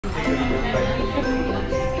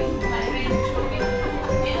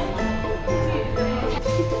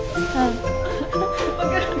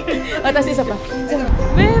Tapos isa pa.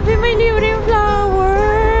 Baby, may libreng flower!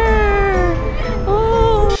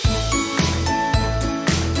 Oh!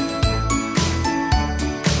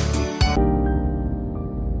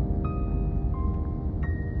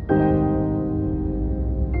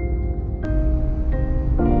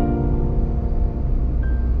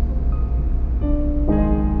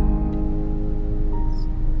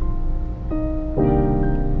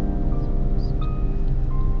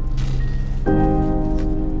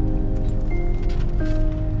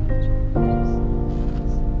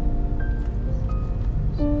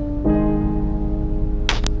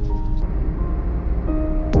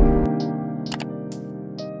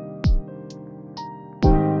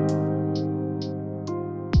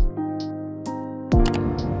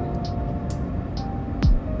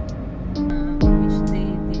 Which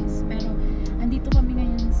day it is. Pero andito kami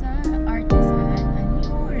ngayon sa Artisan, a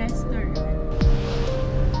new restaurant.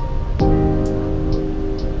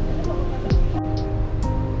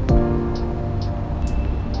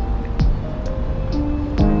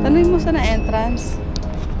 Tanungin mo sa na-entrance.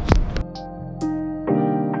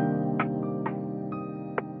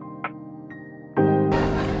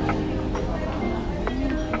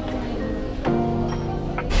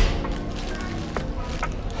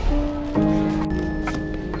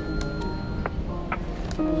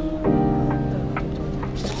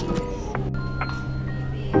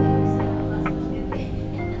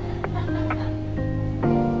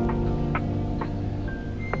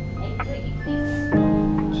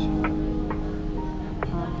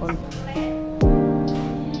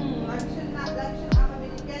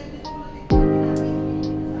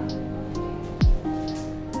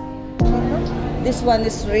 This one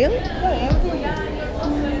is real?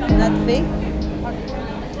 Not fake?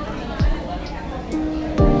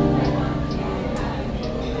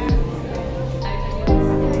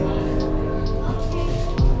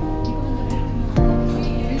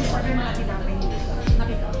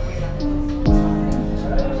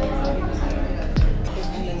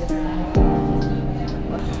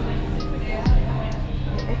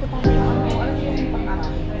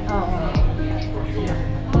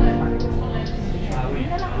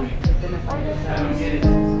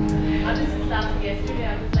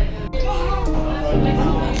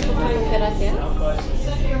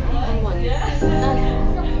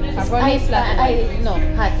 No,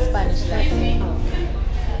 hot Spanish latte. Oh.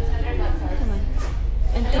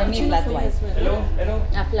 And For me, flat white.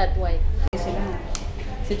 Flat white.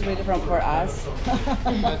 Is it really for us?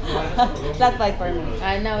 Flat white for me.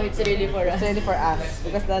 Now it's really for us. It's really for us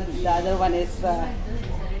because the other one is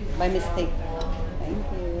by mistake. Thank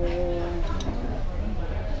you.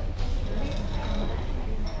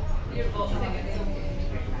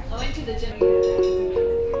 I went to the gym.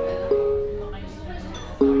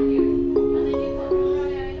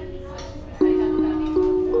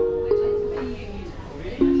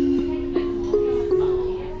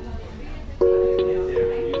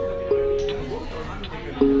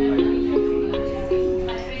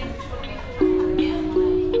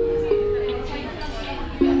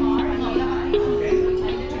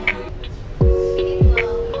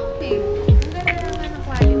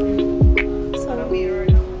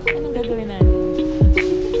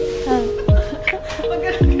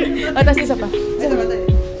 Tapos isa pa.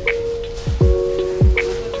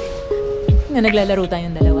 Naglalaro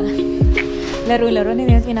tayong dalawa. Laro-laro.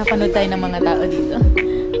 Pinapanood tayo ng mga tao dito.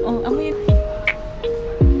 Oh, amoy yun.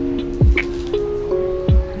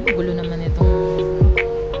 Gulo naman itong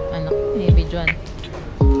anak. Videoan.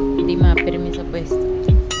 Hindi mapirmi sa pwesto.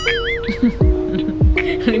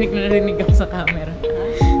 Narinig ako sa camera.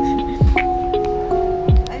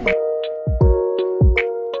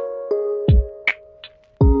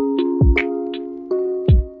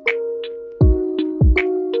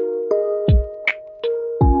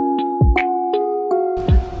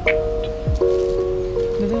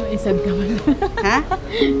 Isang ka man. Ha?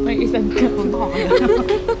 May isang ka.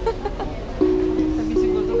 Sabi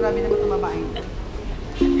siguro, grabe naman itong babae.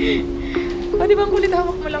 O, di ba ang kulit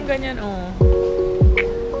hawak mo lang ganyan, oh.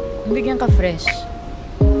 Bigyan ka fresh.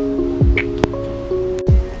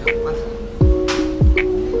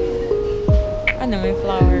 Ano, may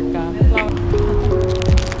flower ka? Flower.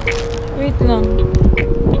 Wait lang.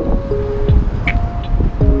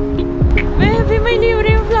 Baby, may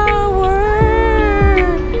libreng flower!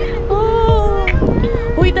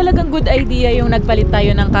 Talagang good idea yung nagpalit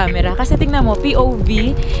tayo ng camera. Kasi tingnan mo, POV,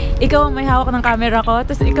 ikaw ang may hawak ng camera ko,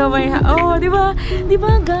 tapos ikaw may, oh, di ba? Di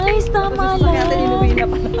ba guys, tama lang.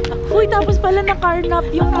 Uy, tapos pala na-carnap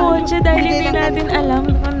yung kotse dahil hindi natin alam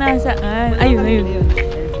kung nasaan. Ayun, ayun.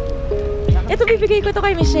 Ito, bibigay ko to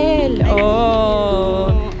kay Michelle.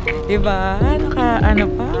 Oh, di ba? Ano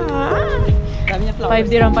pa? 5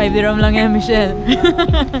 dirham lang yan, Michelle.